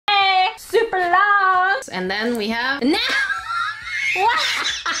super long. And then we have now.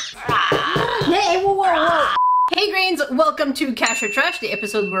 Hey, whoa. Hey Grains, welcome to Cash or Trash, the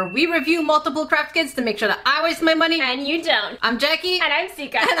episode where we review multiple craft kits to make sure that I waste my money. And you don't. I'm Jackie. And I'm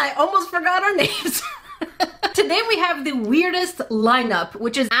Sika. And I almost forgot our names. Today we have the weirdest lineup,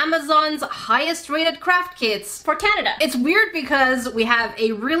 which is Amazon's highest rated craft kits For Canada. It's weird because we have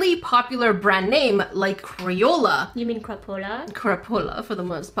a really popular brand name like Crayola. You mean Crapola? Crapola for the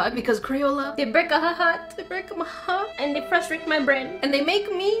most part, because Crayola, They break a heart. they break my heart And they frustrate my brain. and they make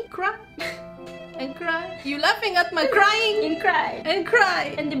me cry and cry. You laughing at my crying And cry. and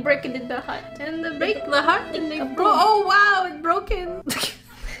cry And they break it in the heart. and they break the heart and they Of broke. course. Oh wow, it's broken.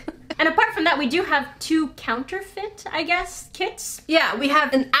 And apart from that, we do have two counterfeit, I guess, kits. Yeah, we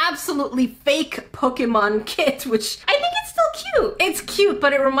have an absolutely fake Pokemon kit, which I think it's still cute. it's cute,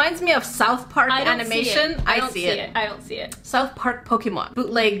 but it reminds me of South Park I don't animation. See it. I don't see it. I don't see it. South Park Pokemon,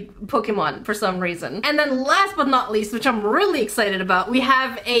 bootleg Pokemon for some reason. And then last but not least, which I'm really excited about, we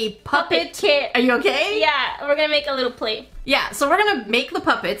have a puppet kit. Are you okay? Yeah, we're gonna make a little play. Yeah, so we're gonna make the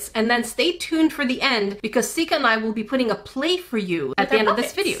puppets and then stay tuned for the end because Sika and I will be putting a play for you at With the our end of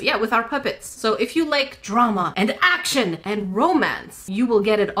this puppets. video. Yeah, with our puppets. So if you like drama and action and romance, you will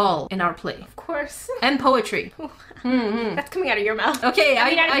get it all in our play. Of course. And poetry. That's coming out of your mouth. Okay, I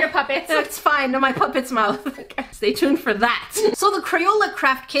mean, out of your puppets. It's fine, my puppet's mouth. Stay tuned for that. So the Crayola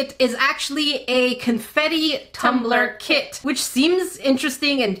craft kit is actually a confetti tumbler kit, which seems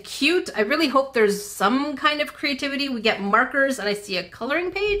interesting and cute. I really hope there's some kind of creativity. We get markers and I see a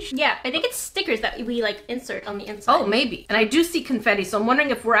coloring page. Yeah, I think it's stickers that we like insert on the inside. Oh, maybe. And I do see confetti, so I'm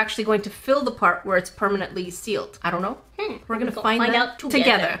wondering if we're actually going to fill the part where it's permanently sealed. I don't know. We're gonna Go find find that out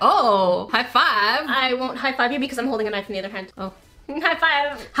together. Oh, high five. I won't high five you because I'm holding a knife in the other hand. Oh. High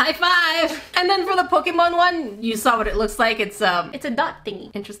five! High five! And then for the Pokemon one, you saw what it looks like. It's It's a dot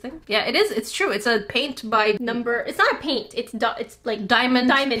thingy. interesting. Yeah, it is. It's true. It's a paint by Number. It's not a paint. It's dot. It's like diamond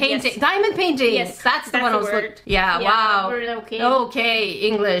painting. Yes. Diamond painting. Yes, that's the one I was word. looking. Yeah, wow. We're okay. Okay,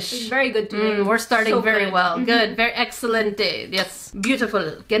 English. Very good today. We're starting So very good. well. Good. Very excellent day. Yes.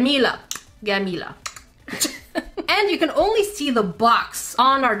 Beautiful. Gamila. Gamila. And you can only see the box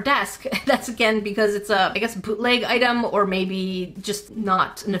on our desk. That's again because it's a, I guess, bootleg item or maybe just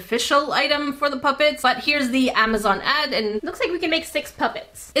not an official item for the puppets. But here's the Amazon ad and Looks like we can make 6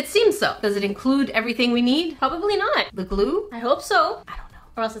 puppets. it seems so. Does it include everything we need? Probably not. The glue? I hope so. I don't know.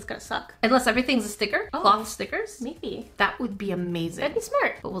 Or else it's gonna suck. Unless everything's a sticker? Oh. Cloth stickers? Maybe. That would be amazing. That'd be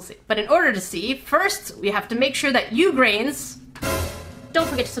smart. But we'll see. But in order to see, first we have to make sure that you Grains, Don't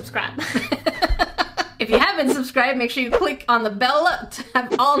forget to subscribe. if you haven't subscribed, make sure you click on the bell to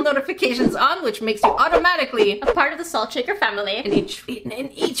have all notifications on, which makes you automatically A part of the Salt Shaker family. in each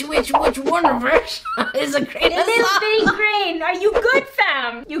which one of us is a grain of Little salt. bitty grain. Are you good,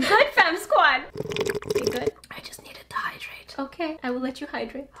 fam? You good, fam squad? You good? I just needed to hydrate. Okay, I will let you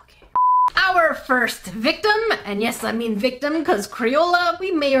hydrate. Okay. Our first victim, and yes, I mean victim, because Crayola, we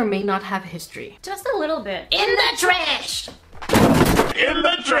may or may not have history. Just a little bit. In the trash! In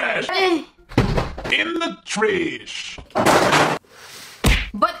the trash! In the trash!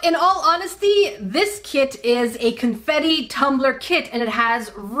 But in all honesty, this kit is a confetti tumbler kit and it has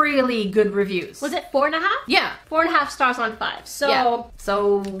really good reviews. Was it 4.5? Yeah. 4.5 stars on 5. So, Yeah.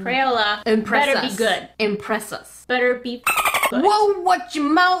 So Crayola impress better us. be good. Impress us. Better be good. Whoa, watch your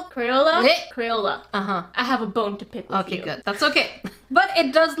mouth. Crayola? Eh. Crayola. Uh-huh. I have a bone to pick with Okay, you. good. That's okay. But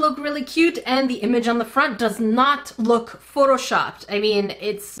it does look really cute and the image on the front does not look photoshopped. I mean,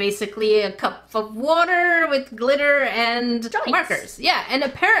 it's basically a cup of water with glitter and Drawings. markers. Yeah, and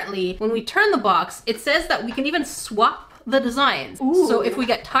apparently when we turn the box, it says that we can even swap the designs. Ooh. So if we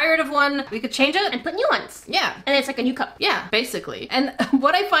get tired of one, we could change it. And put new ones. Yeah. And it's like a new cup. Yeah, basically. And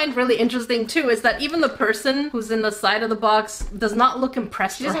what I find really interesting too is that even the person who's in the side of the box does not look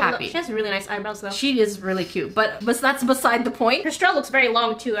impressed She or doesn't happy. look, she has really nice eyebrows though. She is really cute, but that's beside the point. Her straw looks very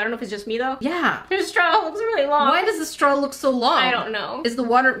long too. I don't know if it's just me though. Yeah. Her straw looks really long. Why does the straw look so long? I don't know. Is the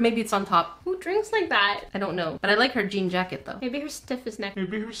water, maybe it's on top. Who drinks like that? I don't know. But I like her jean jacket though. Maybe her stiff as neck.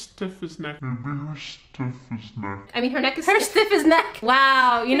 Maybe her stiff as neck. Maybe her stiff as neck. I mean, her neck is Her stiff. stiff as neck.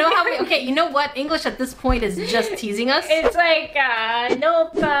 Wow. You know how we, okay, you know what? English at this point is just teasing us. It's like,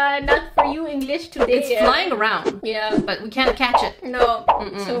 nope, not for you English today. It's flying around, Yeah. but we can't catch it. No.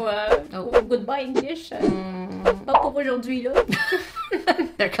 So, Oh. goodbye English. Pas pour aujourd'hui, là.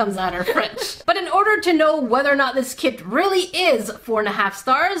 There comes out our French. But in order to know whether or not this kit really is 4.5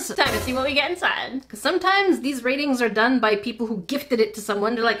 stars, Time to see what we get inside. because sometimes these ratings are done by people who gifted it to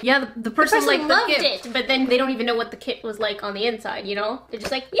someone. They're like, yeah, the person liked the loved gift. it, but then they don't even know what the kit was like on the inside, you know? They're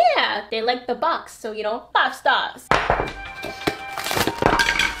just like, yeah, they liked the box, so, 5 stars.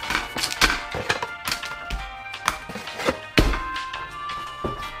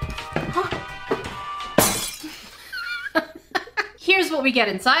 what we get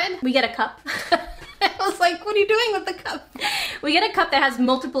inside. We get a cup. I was like, what are you doing with the cup? We get a cup that has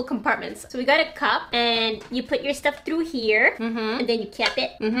multiple compartments. So we got a cup, and you put your stuff through here, and then you cap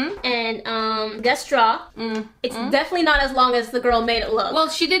it. And got straw. It's definitely not as long as the girl made it look. Well,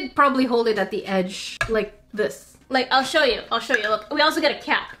 she did probably hold it at the edge like this. Like, I'll show you. Look, we also get a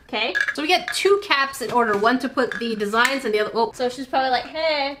cap, okay? So we get 2 caps in order. One to put the designs and the other... Oh. So she's probably like,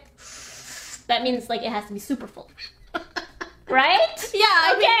 hey. That means, like, it has to be super full. Right?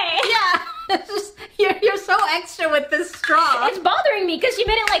 Yeah. Okay. Yeah. It's just, you're so extra with this straw. It's bothering me because she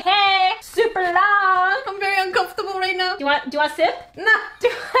made it like, hey, super long. I'm very uncomfortable right now. Do you want a sip? No. Do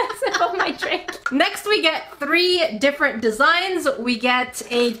you want a sip of my drink? Next we get 3 different designs. We get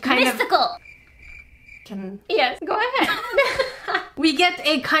a kind Mystical. Yes, go ahead. We get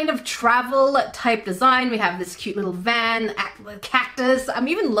a kind of travel type design. We have this cute little van, cactus. I'm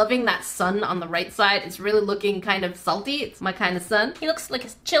even loving that sun on the right side. It's really looking kind of salty. It's my kind of sun. He looks like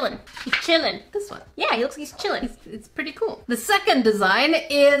he's chilling. He's chilling. This one. Yeah, he looks like he's chilling. It's pretty cool. The second design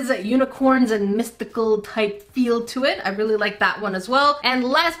is unicorns and mystical type feel to it. I really like that one as well. And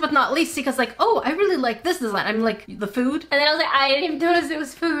last but not least, because like, oh, I really like this design. I'm like, the food. And then I was like, I didn't even notice it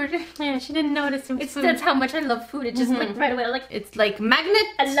was food. Yeah, she didn't notice it was food. That's how much I love food. It just like right away, like, it's like magnet.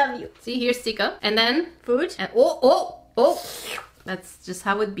 I love you. See, here's Sika. And then food. And oh. That's just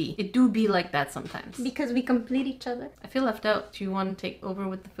how it be. It do be like that sometimes. Because we complete each other. I feel left out. Do you want to take over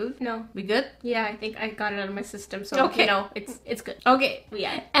with the food? No. We good? Yeah, I think I got it out of my system, so okay. You know, it's good. Okay.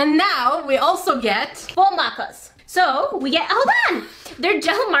 Yeah. And now we also get full markers. So we get, hold on! They're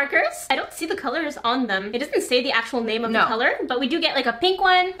gel markers. I don't see the colors on them. It doesn't say the actual name of the color, but we do get like a pink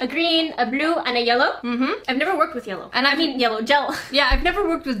one, a green, a blue, and a yellow. I've never worked with yellow. And I mean yellow, gel. Yeah, I've never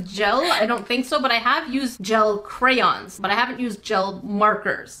worked with gel. I don't think so, but I have used gel crayons, but I haven't used gel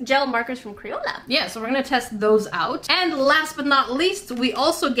markers. Gel markers from Crayola. Yeah, so we're gonna test those out. And last but not least, we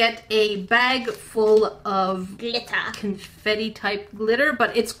also get a bag full of glitter. Confetti type glitter,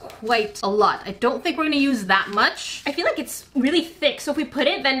 but it's quite a lot. I don't think we're gonna use that much. I feel like it's really thick, so if we put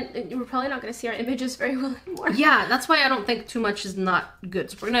it, then we're probably not going to see our images very well anymore. Yeah, that's why I don't think too much is not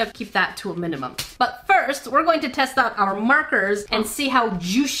good. So we're going to keep that to a minimum. But first, we're going to test out our markers and see how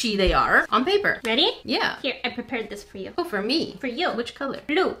juicy they are on paper. Ready? Yeah. Here, I prepared this for you. Oh, for me? For you. Which color?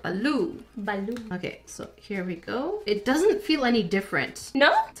 Blue. Baloo. Baloo. Okay, so here we go. It doesn't feel any different.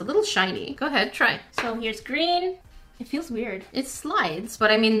 No? It's a little shiny. Go ahead, try. So here's green. It feels weird. It slides, but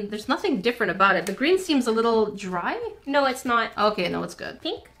I mean, there's nothing different about it. The green seems a little dry. No, it's not. Okay, no, it's good.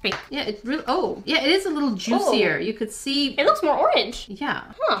 Pink? Pink. Yeah, it really, oh, yeah, it is a little juicier. You could see. It looks more orange. Yeah.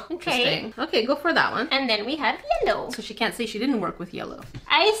 Huh, interesting. Okay, go for that one. And then we have yellow. So she can't say she didn't work with yellow.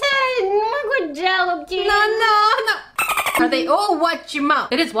 I said, good jello, dude. No. Are they, oh, watch your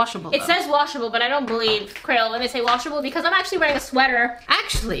mouth. It is washable, It says washable, but I don't believe Crayola when they say washable because I'm actually wearing a sweater.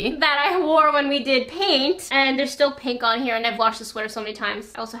 Actually. That I wore when we did paint. And there's still pink on here and I've washed the sweater so many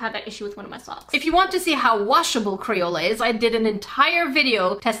times. I also have that issue with one of my socks. If you want to see how washable Crayola is, I did an entire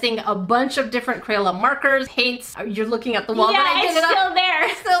video testing a bunch of different Crayola markers, paints. You're looking at the wall, yeah, but I did it still there.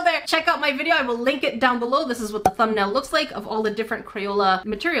 It's still there. Check out my video. I will link it down below. This is what the thumbnail looks like of all the different Crayola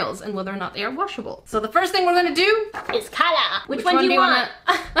materials and whether or not they are washable. So the first thing we're gonna do is color. Which one do you want?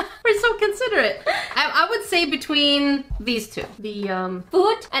 We're so considerate. I would say between these two. The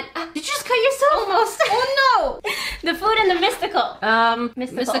food and did you just cut yourself? Almost. Oh no! The food and the mystical.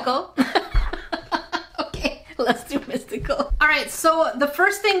 Mystical. Okay, let's do mystical. All right, so the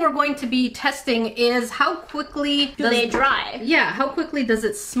first thing we're going to be testing is how quickly do they dry? Yeah, how quickly does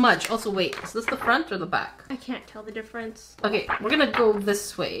it smudge? Also, wait, is this the front or the back? I can't tell the difference. Okay, we're gonna go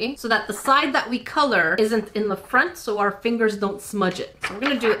this way so that the side that we color isn't in the front so our fingers don't smudge it. So we're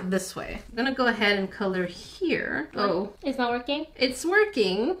gonna do it this way. I'm gonna go ahead and color here. Oh. It's not working? It's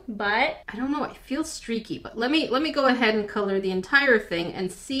working, but I don't know, it feels streaky, but let me go ahead and color the entire thing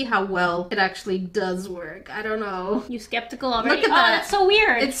and see how well it actually does work. I don't know. You skeptical already? Look at that. That's so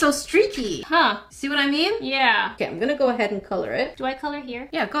weird. It's so streaky. Huh. See what I mean? Yeah. Okay, I'm gonna go ahead and color it. Do I color here?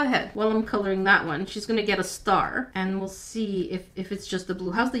 Yeah, go ahead. While I'm coloring that one, she's gonna get a star and we'll see if it's just the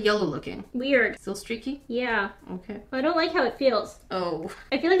blue. How's the yellow looking? Weird. Still streaky? Yeah. Okay. I don't like how it feels. Oh.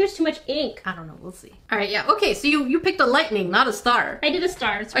 I feel like there's too much ink. I don't know, we'll see. All right, yeah, okay, so you picked a lightning, not a star. I did a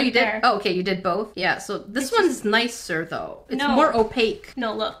star, it's right you did? there. Oh, okay, you did both? Yeah, so this one's nicer though. It's No. more opaque.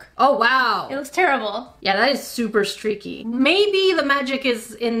 No, look. Oh, wow. It looks terrible. Yeah, that is is super streaky. Maybe the magic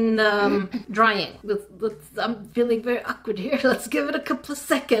is in drying. I'm feeling very awkward here. Let's give it a couple of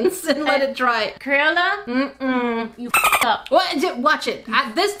seconds and let it dry. Crayola, you f***ed up. What? Watch it.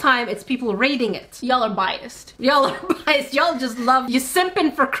 At this time, it's people rating it. Y'all are biased. Y'all are biased. Y'all just love you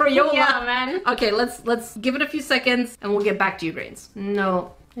simping for Crayola. Yeah, man. Okay, let's give it a few seconds and we'll get back to you, Grains.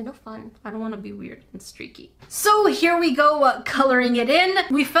 No. They're no fun. I don't want to be weird and streaky. So here we go, coloring it in.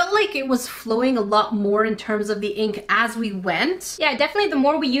 We felt like it was flowing a lot more in terms of the ink as we went. Yeah, definitely the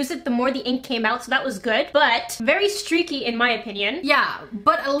more we use it, the more the ink came out, so that was good. But very streaky in my opinion. Yeah,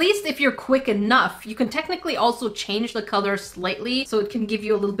 but at least if you're quick enough, you can technically also change the color slightly, so it can give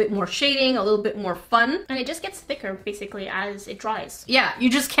you a little bit more shading, a little bit more fun. And it just gets thicker, basically, as it dries. Yeah, you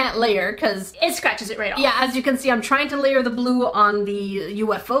just can't layer, because... it scratches it right off. Yeah, as you can see, I'm trying to layer the blue on the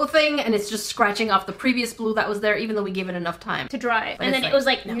UFO thing, and it's just scratching off the previous blue that was there, even though we gave it enough time to dry. But and then it was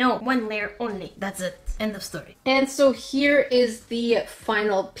like, no, one layer only. That's it. End of story. And so here is the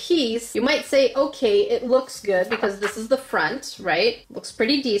final piece. You might say, okay, it looks good because this is the front, right? Looks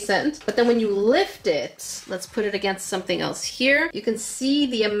pretty decent. But then when you lift it, let's put it against something else here, you can see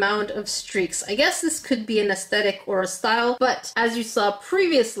the amount of streaks. I guess this could be an aesthetic or a style, but as you saw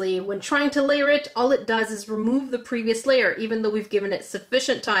previously, when trying to layer it, all it does is remove the previous layer, even though we've given it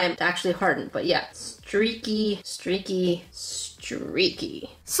sufficient time to actually harden. But yeah, streaky, streaky, streaky.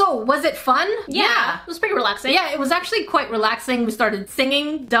 So, was it fun? Yeah. It was pretty relaxing. Yeah, it was actually quite relaxing. We started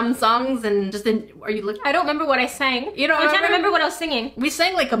singing dumb songs and just didn't... Are you looking? I don't remember what I sang. You don't I'm trying to remember what I was singing. We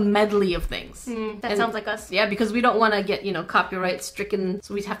sang like a medley of things. That sounds like us. Yeah, because we don't want to get, you know, copyright stricken,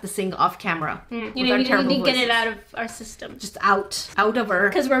 so we have to sing off camera. You know, we didn't get it out of our system. Just out of our...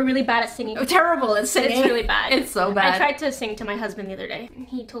 Because we're really bad at singing. Oh, terrible at singing. It's really bad. It's so bad. I tried to sing to my husband the other day, and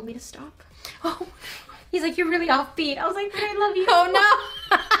he told me to stop. Oh. He's like, you're really offbeat. I was like, but I love you. Oh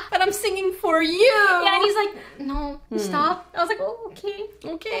no! But I'm singing for you! Yeah, and he's like, no, stop. I was like, oh, okay.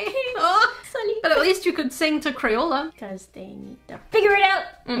 Okay. Oh, Sunny. but at least you could sing to Crayola. Because they need to figure it out.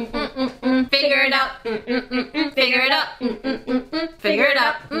 Figure it out. Figure it out. Figure it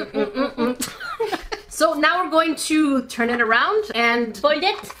out. So now we're going to turn it around and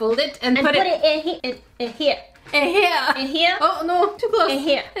fold it and put it in here. In here. In here. Oh no, too close. In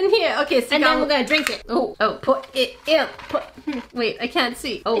here. In here. Okay, so and then we're gonna drink it. Oh, put it in. Wait, I can't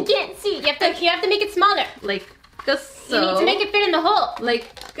see. Oh. You can't see. You have to make it smaller. Like so. You need to make it fit in the hole. Like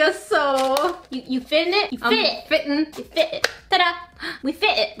so. You fit in it? You fit it. Fitting. You fit it. Ta-da! We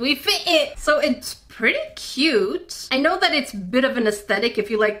fit it. We fit it. So it's pretty cute. I know that it's a bit of an aesthetic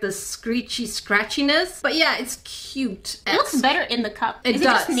if you like the screechy scratchiness, but yeah, it's cute. It looks better in the cup. Is it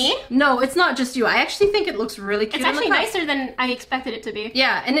just me? No, it's not just you. I actually think it looks really cute. It's actually nicer than I expected it to be.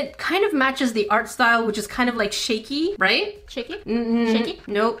 Yeah, and it kind of matches the art style, which is kind of like shaky, right? Shaky? Shaky?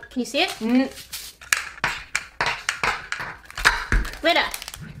 Nope. Can you see it? Glitter.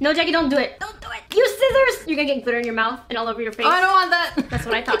 No, Jackie, don't do it. Don't do it. Use scissors. You're gonna get glitter in your mouth and all over your face. Oh, I don't want that. That's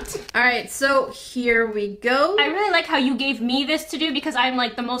what I thought. All right, so here we go. I really like how you gave me this to do because I'm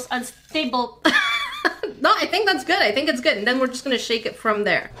like the most unstable. No, I think that's good. I think it's good. And then we're just gonna shake it from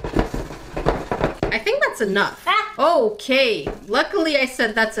there. I think that's enough. Okay. Luckily, I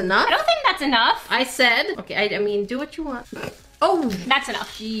said that's enough. I don't think that's enough. I said, okay, I mean, do what you want. Oh, that's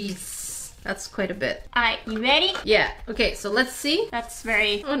enough. Jeez. That's quite a bit. Alright, you ready? Yeah. Okay, so let's see. That's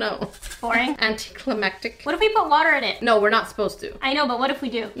very... oh no. Boring. Anticlimactic. What if we put water in it? No, we're not supposed to. I know, but what if we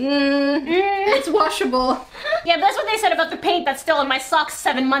do? It's washable. Yeah, but that's what they said about the paint that's still in my socks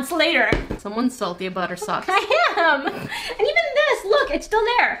 7 months later. Someone's salty about her socks. I am. And even this, look, it's still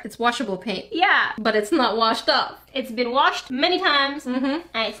there. It's washable paint. Yeah. But it's not washed off. It's been washed many times, and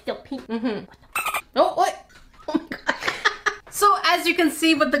it's still pink. Oh, what? Oh my god. So as you can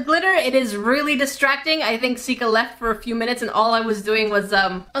see with the glitter, it is really distracting. I think Sika left for a few minutes and all I was doing was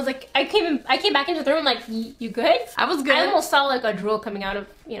I was like, I came back into the room like, you good? I was good. I almost saw like a drool coming out of,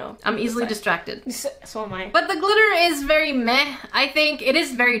 you know. I'm easily distracted. So am I. But the glitter is very meh. I think it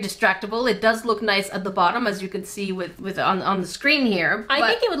is very distractible. It does look nice at the bottom, as you can see with on the screen here. I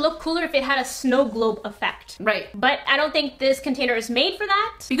think it would look cooler if it had a snow globe effect. Right. But I don't think this container is made for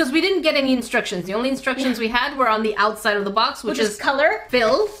that. Because we didn't get any instructions. The only instructions we had were on the outside of the box, which is color,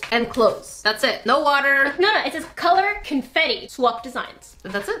 fill, and close. That's it. No water. No, it says color, confetti, swap designs.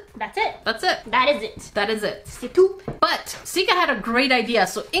 That's it. That's it. That's it. That is it. That is it. C'est tout. But Sika had a great idea.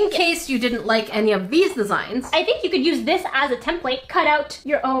 So So in case you didn't like any of these designs, I think you could use this as a template, cut out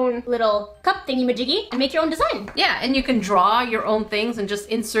your own little cup thingy-majiggy, and make your own design. yeah, and you can draw your own things and just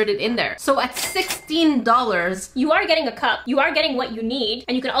insert it in there. So at $16, You are getting a cup, you are getting what you need,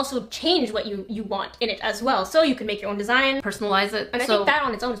 and you can also change what you want in it as well. So you can make your own design. personalize it. And I So think that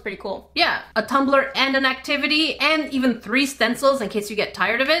on its own is pretty cool. yeah, a tumbler and an activity, and even 3 stencils in case you get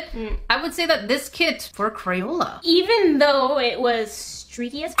tired of it. I would say that this kit for Crayola. Even though it was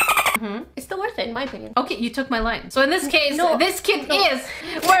streaky as it's still worth it in my opinion. Okay, you took my line. So in this case, No. this kit is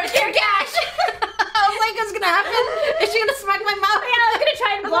worth your cash. I was like, what's gonna happen? Is she gonna smack my mouth? Yeah, I was gonna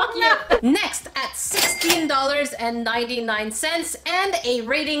try and block you. Next, at $16.99 and a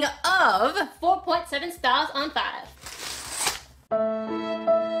rating of 4.7 stars on 5.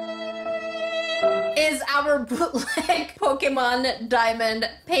 is our bootleg Pokemon Diamond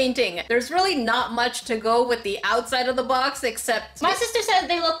painting. There's really not much to go with the outside of the box except... My sister says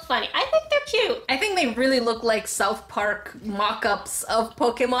they look funny. I think they're cute. I think they really look like South Park mock-ups of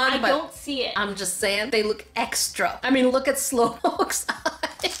Pokemon, I but don't see it. I'm just saying, they look extra. I mean, look at Slowpoke's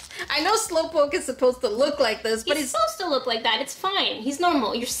eyes. I know Slowpoke is supposed to look like this, but He's supposed to look like that. It's fine. He's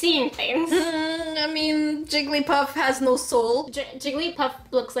normal. You're seeing things. I mean, Jigglypuff has no soul. Jigglypuff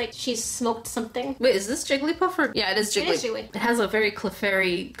looks like she's smoked something. Wait, is this Jigglypuff or... Yeah, it is Jiggly. It is Jiggly. It has a very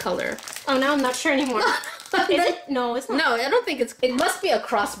Clefairy color. Oh, now I'm not sure anymore. Is it? No, it's not. No, I don't think it's... It must be a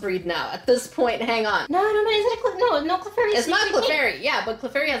crossbreed now. At this point, hang on. No. Is it a no Clefairy? It's not Clefairy, yeah, but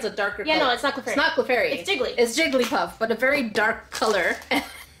Clefairy has a darker Yeah, color. no, it's not Clefairy. It's not Clefairy. It's Jiggly. It's Jigglypuff, but a very dark color. And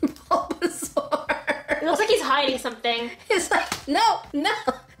Bulbasaur. It looks like he's hiding something. It's like, no,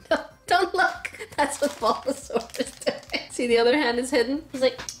 don't look. That's what Bulbasaur is doing. See, the other hand is hidden. He's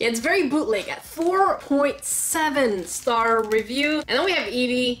like, Yeah, it's very bootleg at 4.7 star review. And then we have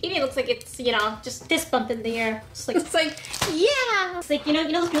Eevee. Eevee looks like it's, just fist bump in the air. Just like, It's like, yeah. it's like,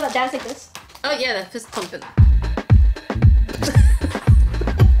 those people that dance like this. Oh yeah, that fist pumping.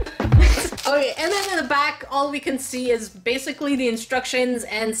 Okay, and then in the back, all we can see is basically the instructions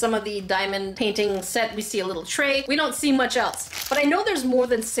and some of the diamond painting set. We see a little tray. We don't see much else. But I know there's more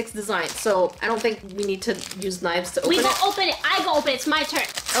than 6 designs, so I don't think we need to use knives to open We it. go open it. I go open it. It's my turn.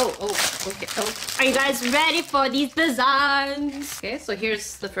 Oh, okay. Oh. Are you guys ready for these designs? Okay, so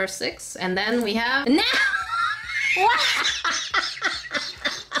here's the first 6, and then we have... Now! What?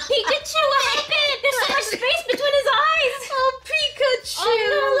 Pikachu, what happened? There's so much space between his eyes. Oh, Pikachu! Oh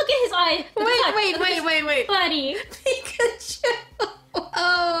no, look at his eye. Look at his eye. Look at his Wait. buddy. Pikachu!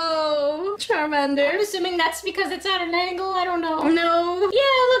 Oh, Charmander. I'm assuming that's because it's at an angle. I don't know. No.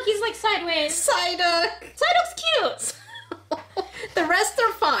 Yeah, look, he's like sideways. Psyduck. Psyduck's cute. The rest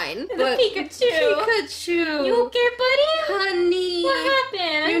are fine. The but Pikachu. Pikachu. You okay, buddy? Honey. What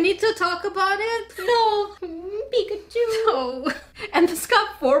happened? You need to talk about it? No. Pikachu. Oh. And this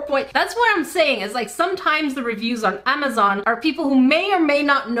got 4 points. That's what I'm saying, is like sometimes the reviews on Amazon are people who may or may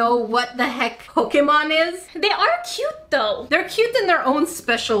not know what the heck Pokemon is. They are cute though. They're cute in their own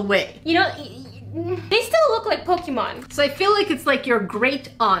special way. They still look like Pokemon. So I feel like it's like your great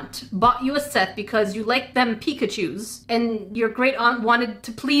aunt bought you a set because you like them Pikachus, and your great aunt wanted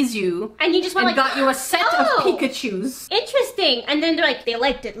to please you And you just went and like, got you a set oh, of Pikachus. Interesting. And then they're like, they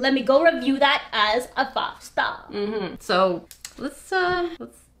liked it. Let me go review that as a 5 star. So let's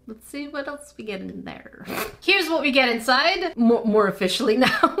see what else we get in there. Here's what we get inside. More officially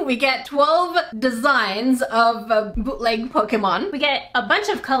now, we get 12 designs of bootleg Pokemon. We get a bunch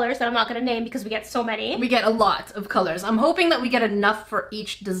of colors that I'm not gonna name because we get so many. We get a lot of colors. I'm hoping that we get enough for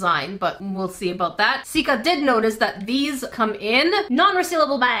each design, but we'll see about that. Sika did notice that these come in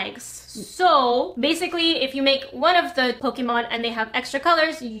Non-resealable bags. So basically, if you make one of the Pokemon and they have extra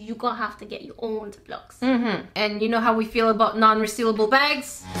colors, you're gonna have to get your own blocks. And you know how we feel about non-resealable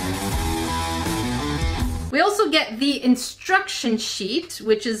bags? We also get the instruction sheet,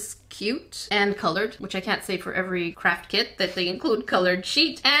 which is cute and colored, which I can't say for every craft kit that they include colored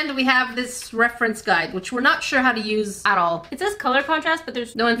sheet. And we have this reference guide, which we're not sure how to use at all. It says color contrast, but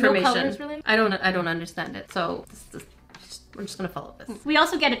there's No information. No colors really. I don't understand it. So we're just gonna follow this. We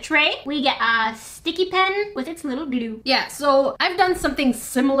also get a tray. We get a sticky pen with its little glue. Yeah, so I've done something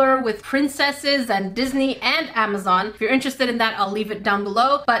similar with princesses and Disney and Amazon. If you're interested in that, I'll leave it down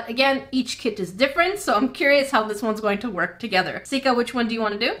below. But again, each kit is different, so I'm curious how this one's going to work together. Sika, which one do you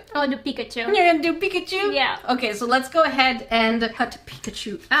want to do? I'll do Pikachu. You're gonna do Pikachu? Yeah. Okay, so let's go ahead and cut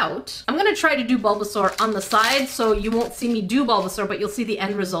Pikachu out. I'm gonna try to do Bulbasaur on the side, so you won't see me do Bulbasaur, but you'll see the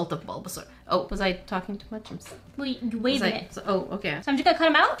end result of Bulbasaur. Oh, was I talking too much? Well, you waved it. Oh, okay. So I'm just gonna cut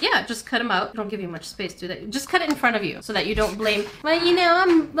them out? Yeah, just cut them out. Don't give you much space, do that. Just cut it in front of you so that you don't blame, well, you know,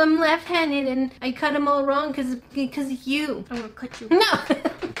 I'm left-handed and I cut them all wrong because of you. I'm gonna cut you. No!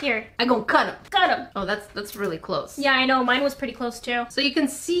 Here. I'm gonna cut them. Cut them. Oh, that's really close. Yeah, I know. Mine was pretty close too. So you can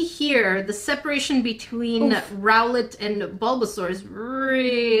see here, the separation between Rowlet and Bulbasaur is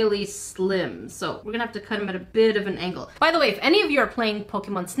really slim. So we're gonna have to cut them at a bit of an angle. By the way, if any of you are playing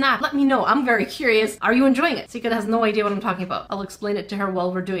Pokemon Snap, let me know. I'm very curious. Are you enjoying it? Sika has no idea what I'm talking about. I'll explain it to her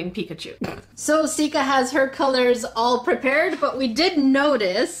while we're doing Pikachu. So Sika has her colors all prepared, but we did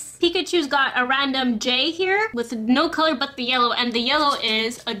notice Pikachu's got a random J here with no color but the yellow, and the yellow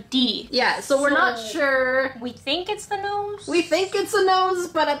is a D. Yeah, so we're not sure. We think it's the nose. We think it's a nose,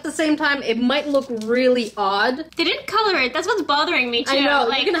 but at the same time, it might look really odd. They didn't color it. That's what's bothering me too. I know.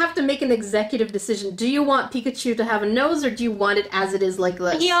 Like, you're gonna have to make an executive decision. Do you want Pikachu to have a nose, or do you want it as it is like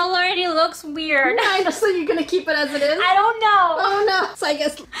this? he already looks weird. I know, so you're gonna keep it as it is? I don't know. Oh no. So I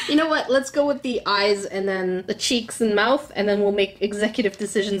guess, you know what? Let's go with the eyes and then the cheeks and mouth, and then we'll make executive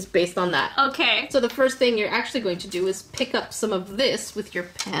decisions based on that. Okay. So the first thing you're actually going to do is pick up some of this with your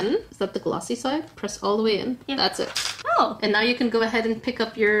pen. Is that the glossy side? Press all the way in. Yeah. That's it. Oh. And now you can go ahead and pick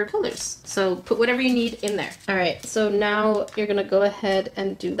up your colors. So put whatever you need in there. All right, so now you're gonna go ahead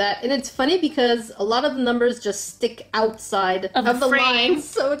and do that. And it's funny because a lot of the numbers just stick outside of the frame. lines,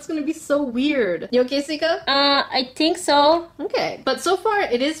 so it's gonna be so weird. You okay, Sika? I think so. Okay, but so far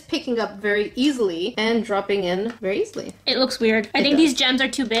it is picking up very easily and dropping in very easily. It looks weird. I think does. these gems are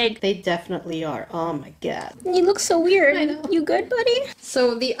too big. They definitely are. Oh my god. You look so weird. I know. You good, buddy?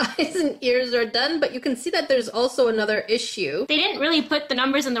 So the eyes and ears are done, but you can see that there's also another issue. They didn't really put the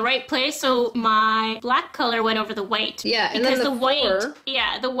numbers in the right place, so my black color went over the white. Yeah, and because then the white, 4.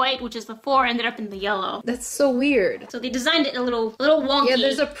 yeah, the white, which is the 4, ended up in the yellow. That's so weird. So they designed it a little wonky. Yeah,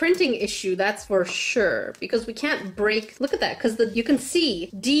 there's a printing issue, that's for sure. Because we can't break... Look at that, because you can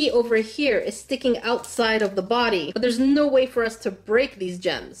see D over here is sticking outside of the body. But there's no way for us to break these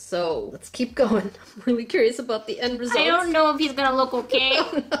gems. So let's keep going. I'm really curious about the end results. I don't know if he's gonna look okay.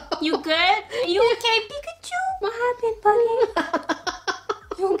 Oh, no. You good? Are you okay, Pikachu? What happened, buddy?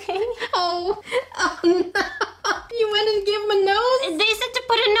 You okay? Oh no. You went and gave him a nose? They said to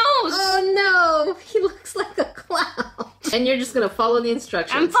put a nose. Oh no. He looks like a clown. And you're just gonna follow the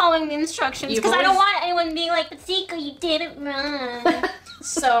instructions. I'm following the instructions You've because I don't always- want anyone being like, Sika, you did it wrong.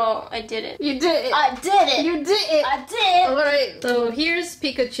 So I did it. You did it. I did it. You did it. I did. Alright, so here's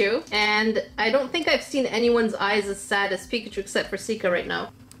Pikachu, and I don't think I've seen anyone's eyes as sad as Pikachu except for Sika right now.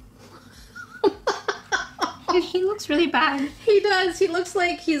 He looks really bad. He does. He looks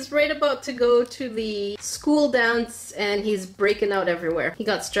like he's right about to go to the school dance and he's breaking out everywhere. He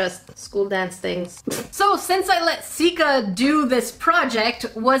got stressed. School dance things. So since I let Sika do this project,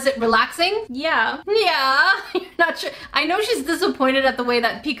 was it relaxing? Yeah. Yeah. You're not sure. I know she's disappointed at the way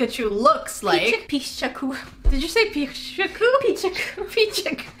that Pikachu looks like. Pichaku. Did you say Pikachu? Pichaku.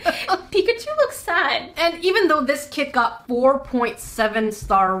 Pikachu. Pikachu looks sad. And even though this kit got 4.7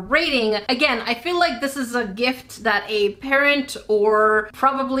 star rating, again, I feel like this is a gift that a parent or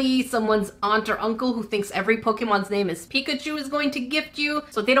probably someone's aunt or uncle who thinks every Pokemon's name is Pikachu is going to gift you.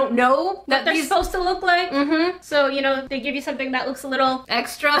 So they don't know that What they're these supposed to look like. Mm-hmm. So, you know, they give you something that looks a little...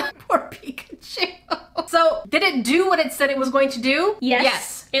 Extra. Poor Pikachu. So, did it do what it said it was going to do? Yes.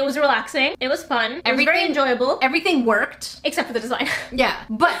 Yes. It was relaxing. It was fun. It was very Everything- enjoyable. Everything worked. Except for the design. Yeah,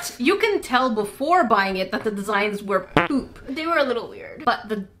 but you can tell before buying it that the designs were poop. They were a little weird. But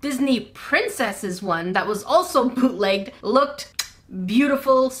the Disney Princesses one that was also bootlegged looked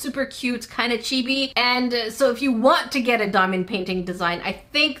beautiful, super cute, kind of chibi. And so if you want to get a diamond painting design, I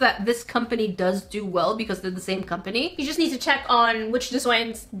think that this company does do well because they're the same company. You just need to check on which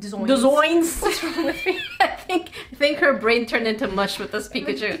designs. Designs. What's wrong with me? I think her brain turned into mush with this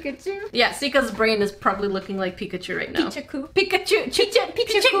Pikachu. Pikachu. Yeah, Sika's brain is probably looking like Pikachu right now. Pichaku. Pikachu.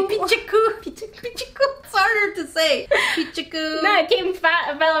 Pikachu. Pichaku. Pichaku. It's harder to say. Pichaku. No, it came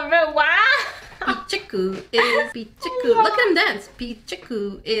fat. Wow. Pichaku is Pichaku. Look at him dance.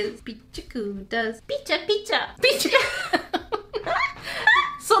 Pichaku is Pichaku does Pizza. Pichaku.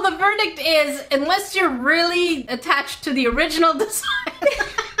 So the verdict is, unless you're really attached to the original design,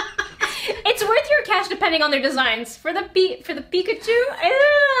 It's worth your cash depending on their designs. For the Pikachu,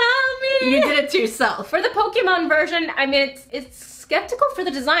 you did it to yourself. For the Pokemon version, I mean, it's skeptical for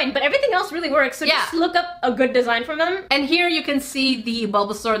the design, but everything else really works. So just look up a good design from them. And here you can see the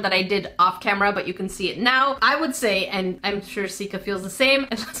Bulbasaur that I did off camera, but you can see it now. I would say, and I'm sure Sika feels the same,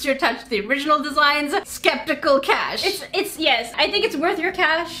 unless you're attached to the original designs, skeptical cash. It's yes, I think it's worth your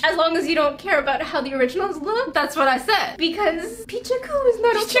cash as long as you don't care about how the originals look. That's what I said. Because Pichaku is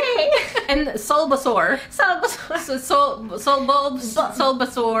not okay. And Bulbasaur. Bulbasaur.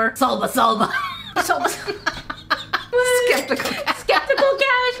 So Bulbasaur. Skeptical cash. Skeptical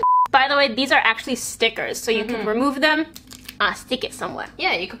cash. By the way, these are actually stickers, so you can remove them, stick it somewhere.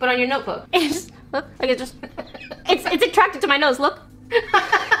 Yeah, you could put on your notebook. Look, like it's attracted to my nose. Look.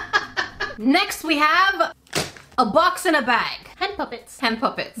 Next, we have a box in a bag. Hand puppets. Hand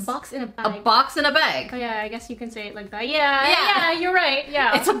puppets. Box in a bag. A box in a bag. Oh yeah, I guess you can say it like that. Yeah, you're right.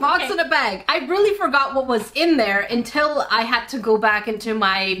 Yeah. It's a box in a bag. I really forgot what was in there until I had to go back into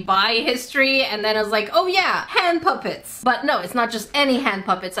my buy history, and then I was like, oh yeah, hand puppets. But no, it's not just any hand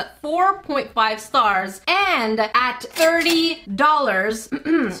puppets. At 4.5 stars and at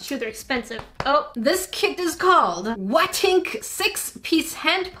 $30. It's true, they're expensive. Oh, this kit is called Watink 6-piece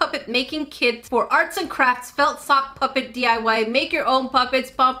hand puppet making kit for arts and crafts, felt sock puppet DIY, make your own puppets,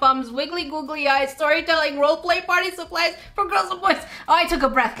 pom-poms, wiggly googly eyes, storytelling, roleplay, party supplies for girls and boys. Oh, I took a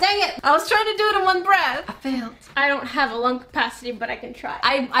breath. Dang it! I was trying to do it in one breath. I failed. I don't have a lung capacity, but I can try.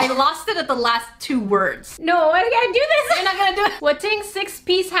 I lost it at the last 2 words. No, I gotta do this. You're not gonna do it. Watink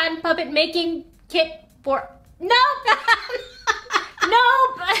 6-piece hand puppet making kit for... No!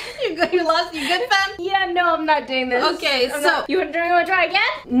 Nope! You lost? You good, fan? Yeah, no, I'm not doing this. Okay, so... You want to try again?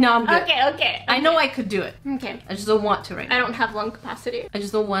 No, I'm good. Okay. I know I could do it. Okay. I just don't want to right now. I don't have lung capacity. I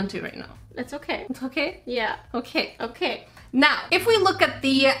just don't want to right now. It's okay. It's okay? Yeah. Okay. Okay. Now, if we look at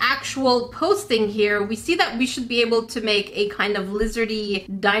the actual posting here, we see that we should be able to make a kind of lizardy,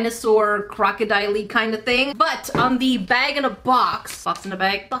 dinosaur, crocodile-y kind of thing. But on the bag in a box in a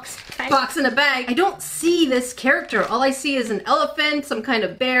bag, box in a bag, I don't see this character. All I see is an elephant, some kind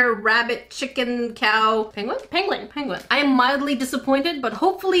of bear, rabbit, chicken, cow, penguin. I am mildly disappointed, but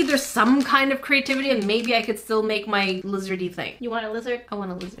hopefully there's some kind of creativity and maybe I could still make my lizardy thing. You want a lizard? I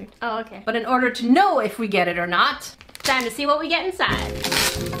want a lizard. Oh, okay. But in order to know if we get it or not, time to see what we get inside.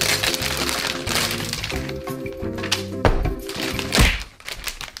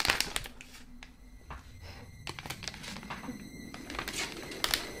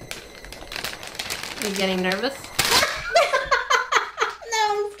 Are you getting nervous? No,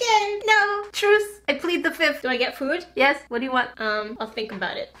 I'm scared. No. Truce. I plead the fifth. Do I get food? Yes. What do you want? I'll think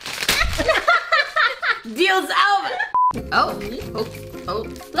about it. Deals out. Oh.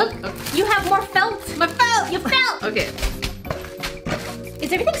 Look, you have more felt. My felt. You felt. Okay.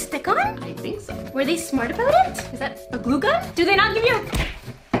 Is everything stick on? I think so. Were they smart about it? Is that a glue gun? Do they not give you a...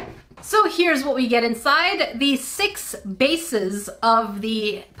 So here's what we get inside. The 6 bases of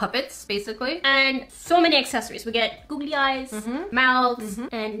the puppets, basically. And so many accessories. We get googly eyes, mouths,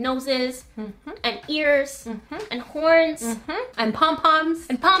 and noses, and ears, and horns, and pom-poms.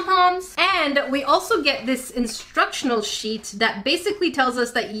 and pom-poms. And we also get this instructional sheet that basically tells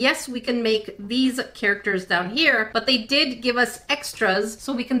us that yes, we can make these characters down here, but they did give us extras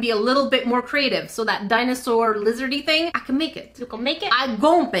so we can be a little bit more creative. So that dinosaur lizardy thing, I can make it. You can make it. I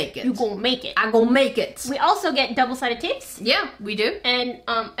gon' make it. You gonna make it. I gon' make it. We also get double-sided tapes. Yeah, we do. And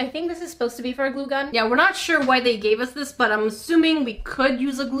I think this is supposed to be for a glue gun. Yeah, we're not sure why they gave us this, but I'm assuming we could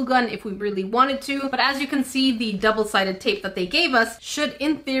use a glue gun if we really wanted to. But as you can see, the double-sided tape that they gave us should,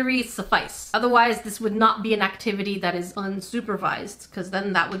 in theory, suffice. Otherwise, this would not be an activity that is unsupervised, because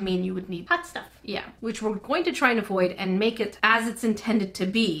then that would mean you would need hot stuff. Yeah, which we're going to try and avoid and make it as it's intended to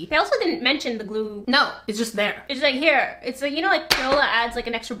be. They also didn't mention the glue. No, it's just there. It's like here. It's like, you know, like Crayola adds like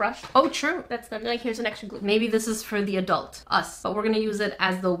an extra brush. Oh, true. That's them. They're like, here's an extra glue. Maybe this is for the adult, us, but we're gonna use it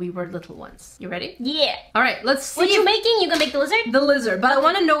as though we were little ones. You ready? Yeah. All right, let's see. What you making? You gonna make the lizard? The lizard, but I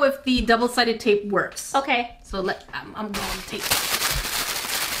want to know if the double-sided tape works. Okay. So I'm going to tape.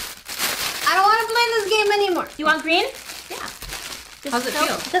 I don't want to play this game anymore. You want green? Yeah. Does How's it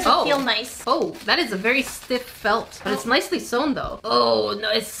feel? It doesn't feel nice. Oh, that is a very stiff felt, but it's nicely sewn though. Oh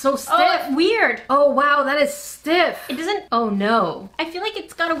no, it's so stiff. Oh, weird. Oh wow, that is stiff. It doesn't. Oh no. I feel like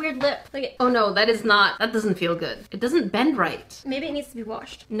it's got a weird lip. Like Oh no, that doesn't feel good. It doesn't bend right. Maybe it needs to be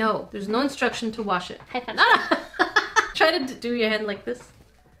washed. No, there's no instruction to wash it. High five. Try to do your hand like this.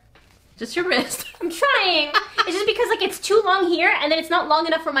 Just your wrist. I'm trying. It's just because like it's too long here and then it's not long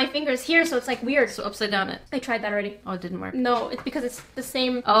enough for my fingers here, so it's like weird. So upside down it. I tried that already. Oh, it didn't work. No, it's because it's the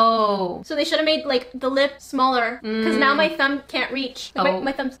same. Oh. So they should have made like the lip smaller because now my thumb can't reach. Like, Oh.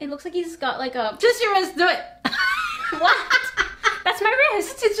 my thumb. It looks like he's got like a. Just your wrist. Do it. What? That's my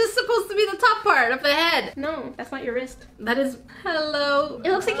wrist. It's just supposed to be the top part of the head. No, that's not your wrist. That is, hello.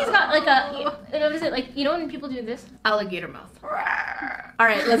 It looks like he's got like a, what is it, like, you know when people do this? Alligator mouth. All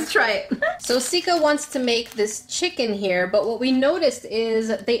right, let's try it. So Sika wants to make this chicken here, but what we noticed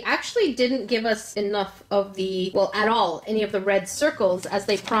is they actually didn't give us enough of the, well, at all, any of the red circles as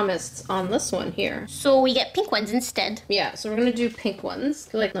they promised on this one here. So we get pink ones instead. Yeah, so we're gonna do pink ones.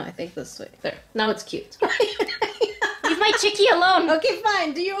 Like, no, I think this way. There. Now it's cute. Leave my chickie alone. Okay,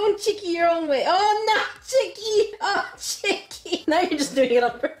 fine. Do your own chickie your own way. Oh, no, chickie. Oh, chickie. Now you're just doing it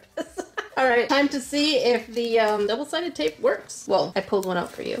on purpose. All right, time to see if the double-sided tape works. Well, I pulled one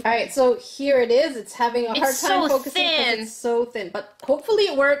out for you. All right, so here it is. It's having a hard time focusing because it's so thin, but hopefully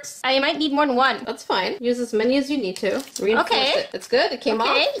it works. I might need more than one. That's fine. Use as many as you need to. Reinforce it. It's good. It came off.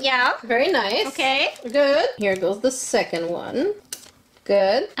 Okay, yeah. Very nice. Okay. Good. Here goes the second one.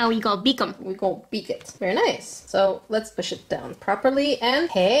 Good. And we go beak them. We go beak it. Very nice. So let's push it down properly and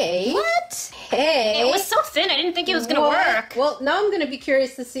hey. What? Hey. It was so thin, I didn't think it was gonna work. Well, now I'm gonna be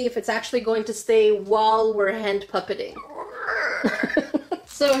curious to see if it's actually going to stay while we're hand puppeting.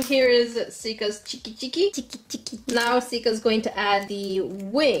 So here is Sika's chiki. Now Sika's going to add the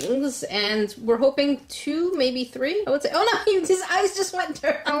wings, and we're hoping 2, maybe 3. I would say. Oh no, his eyes just went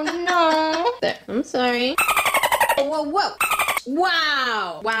dark. Oh no. There. I'm sorry. Whoa, whoa.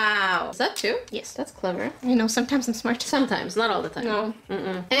 Wow. Wow. Is that 2? Yes. That's clever. You know, sometimes I'm smart. Sometimes, not all the time. No.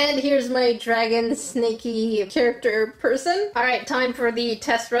 And here's my dragon snaky character person. All right, time for the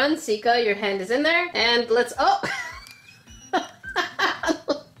test run. Sika, your hand is in there, and let's. Oh.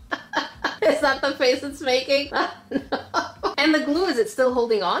 Is that the face it's making? No. And the glue, is it still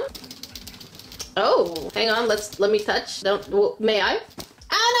holding on? Oh, hang on. Let me touch. Don't. Well, may I?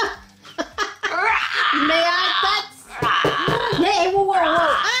 Ah, no. May I touch? Hey, whoa, whoa, whoa.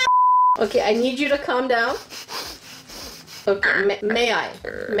 Ah! Okay, I need you to calm down. Okay, may I?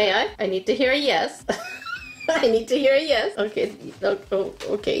 May I? I need to hear a yes. I need to hear a yes. Okay,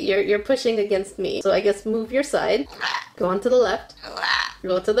 okay, you're pushing against me. So I guess move your side. Go on to the left.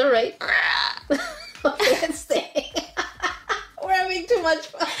 Go to the right. Okay, let's stay. We're having too much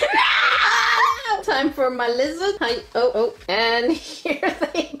fun. Time for my lizard. Hi. Oh, and here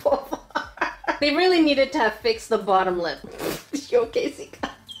they both are. They really needed to have fixed the bottom lip. You okay,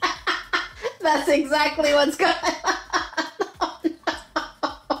 Sika? That's exactly what's going on.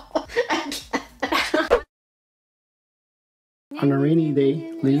 On a rainy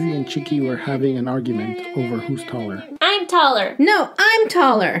day, Lizzie and Chicky were having an argument over who's taller. I'm taller. No, I'm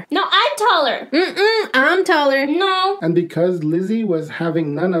taller. No, I'm taller. I'm taller. No. And because Lizzie was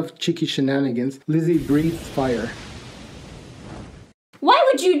having none of Chicky's shenanigans, Lizzie breathed fire. Why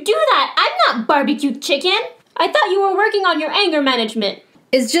would you do that? I'm not barbecue chicken. I thought you were working on your anger management.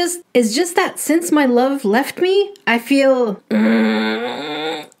 It's just that since my love left me, I feel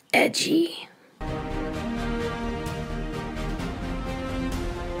edgy.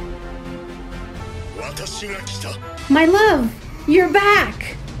 My love, you're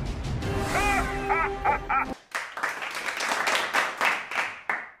back.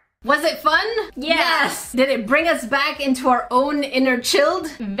 Was it fun? Yes. Did it bring us back into our own inner chilled?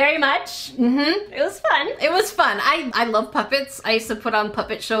 Very much. It was fun. It was fun. I love puppets. I used to put on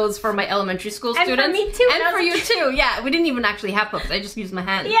puppet shows for my elementary school students. And for me too. And for you too. Yeah, we didn't even actually have puppets. I just used my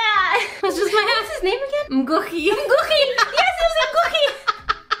hands. Yeah. It was just my hands. What's his name again? Mguki. Mguki. Yes, it was Mguki.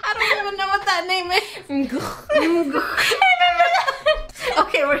 I don't even know what that name is. Mguki. I remember that.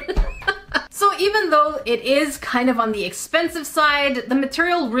 Okay, we're... So even though it is kind of on the expensive side, the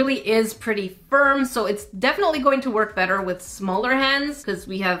material really is pretty firm, so it's definitely going to work better with smaller hands, because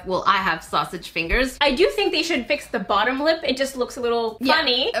we have, well, I have sausage fingers. I do think they should fix the bottom lip. It just looks a little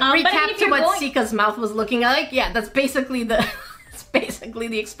funny. Recap to what Sika's mouth was looking like. Yeah, that's basically the... basically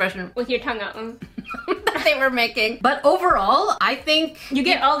the expression with your tongue out that they were making. But overall, I think you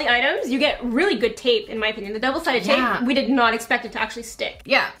get all the items. You get really good tape, in my opinion. The double-sided tape, we did not expect it to actually stick.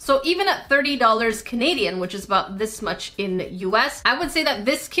 Yeah, so even at $30 Canadian, which is about this much in US, I would say that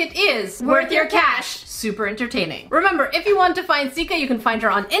this kit is worth your cash. Super entertaining. Remember, if you want to find Sika, you can find her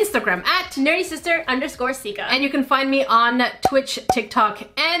on Instagram at nerdysister_Sika. And you can find me on Twitch, TikTok,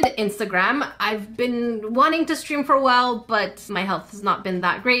 and Instagram. I've been wanting to stream for a while, but my health has not been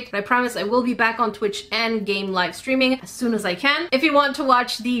that great. But I promise I will be back on Twitch and game live streaming as soon as I can. If you want to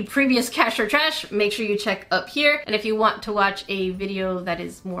watch the previous Cash or Trash, make sure you check up here. And if you want to watch a video that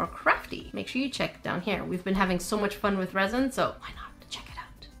is more crafty, make sure you check down here. We've been having so much fun with resin, so why not check it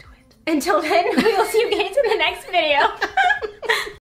out? Do it. Until then, we will see you guys in the next video.